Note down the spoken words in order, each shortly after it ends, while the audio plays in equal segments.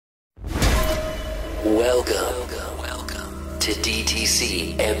Welcome to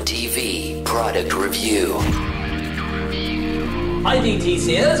DTC MTV Product Review. Hi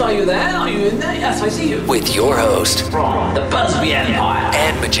DTCers, are you there? Are you in there? Yes, I see you. With your host, From the Busby Empire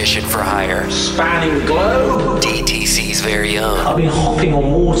and magician for hire, spanning the globe, DTC's very own, I've been hopping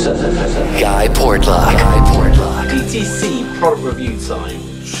on water. Guy Portlock. DTC product review time.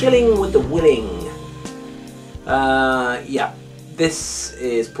 Chilling with the willing. Yeah. This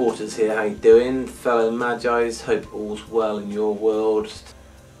is Porters here. How you doing, fellow Magi's? Hope all's well in your world.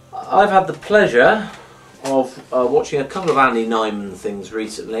 I've had the pleasure of watching a couple of Andy Nyman things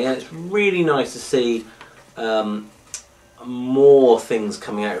recently, and it's really nice to see more things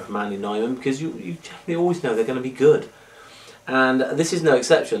coming out from Andy Nyman, because you generally always know they're going to be good, and this is no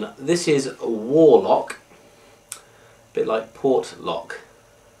exception. This is Warlock, a bit like Portlock.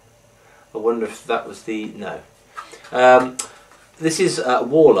 I wonder if that was the no. This is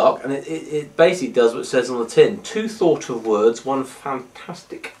Warlock, and it basically does what it says on the tin: 2 thought-of words, 1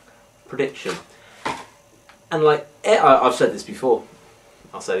 fantastic prediction. And like I've said this before,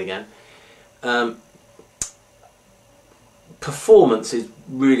 I'll say it again. Performance is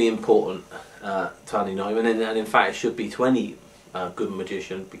really important to Andy Nyman, and in fact it should be to any good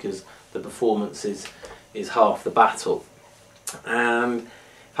magician, because the performance is half the battle. And in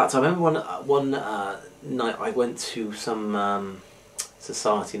fact, I remember one night I went to some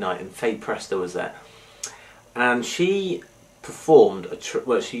society night, and Faye Presto was there, and she performed a trick.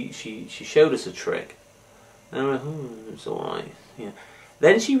 Well, she showed us a trick. And I went, it's alright. Yeah.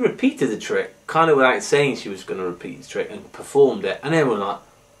 Then she repeated the trick, kind of without saying she was going to repeat the trick, and performed it. And everyone was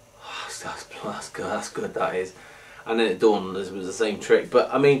like, oh, that's good, that is. And then it dawned on us it was the same trick.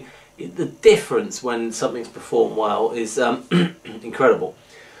 But I mean, the difference when something's performed well is incredible.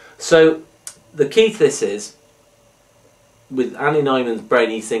 So the key to this is, with Andy Nyman's brain,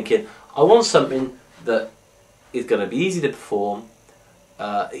 he's thinking, I want something that is going to be easy to perform,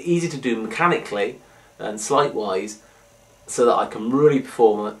 easy to do mechanically and sleight-wise, so that I can really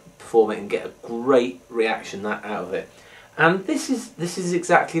perform it and get a great reaction out of it. And this is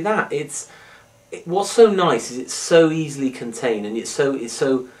exactly that. What's so nice is it's so easily contained, and it's such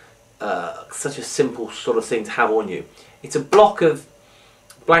a simple sort of thing to have on you. It's a block of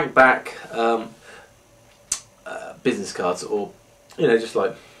blank back business cards, or just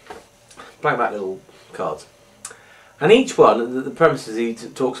like blank back little cards. And each one, the premises he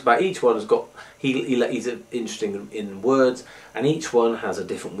talks about, each one has got, he's interesting in words, and each one has a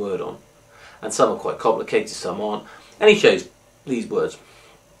different word on. And some are quite complicated, some aren't. And he shows these words,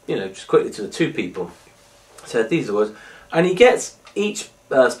 just quickly to the 2 people. So these are the words. And he gets each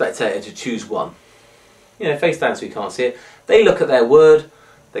spectator to choose one. Face down so you can't see it. They look at their word,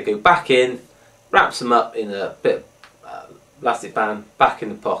 they go back in, wraps them up in a bit of elastic band, back in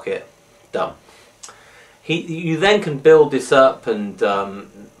the pocket, done. You then can build this up, and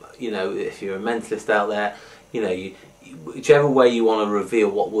if you're a mentalist out there, whichever way you want to reveal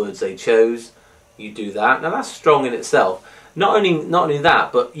what words they chose, you do that. Now that's strong in itself. Not only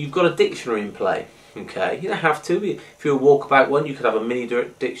that, but you've got a dictionary in play. Okay, you don't have to. If you're a walkabout one, you could have a mini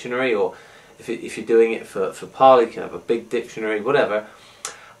dictionary, or if you're doing it for parley, you can have a big dictionary, whatever.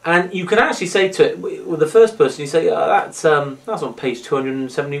 And you can actually say to it, with the first person, you say, that's on page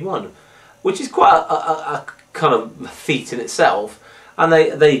 271. Which is quite a kind of feat in itself, and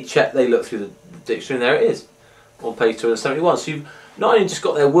they look through the dictionary, and there it is on page 271. So you've not only just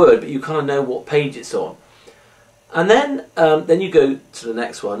got their word, but you kind of know what page it's on. And then you go to the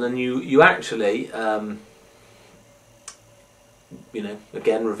next one, and you actually again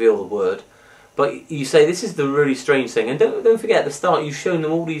reveal the word, but you say, this is the really strange thing. And don't forget, at the start you've shown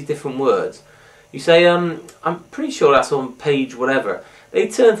them all these different words. You say, I'm pretty sure that's on page whatever. They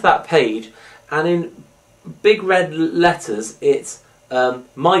turn to that page, and in big red letters, it's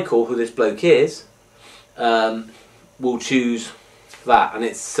Michael, who this bloke is, will choose that, and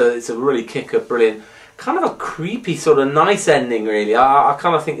it's a really kicker, brilliant, kind of a creepy sort of nice ending. Really, I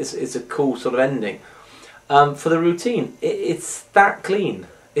kind of think it's a cool sort of ending for the routine. It's that clean.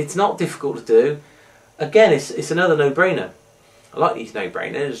 It's not difficult to do. Again, it's another no-brainer. I like these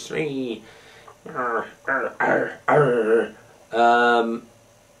no-brainers.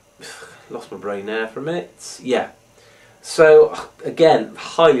 Lost my brain there for a minute. Yeah. So again,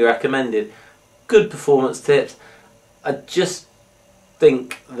 highly recommended. Good performance tips. I just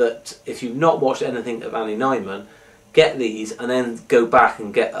think that if you've not watched anything of Andy Nyman, get these and then go back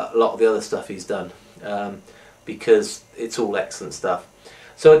and get a lot of the other stuff he's done, because it's all excellent stuff.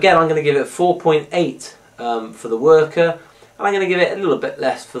 So again, I'm going to give it 4.8 for the worker, and I'm going to give it a little bit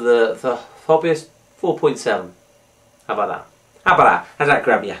less for the hobbyist, 4.7. How about that? How about that? How's that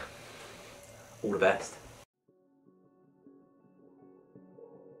grab you? All the best.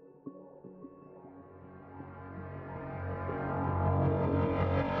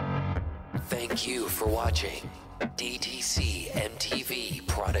 Thank you for watching DTC MTV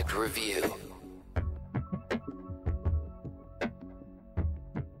Product Review.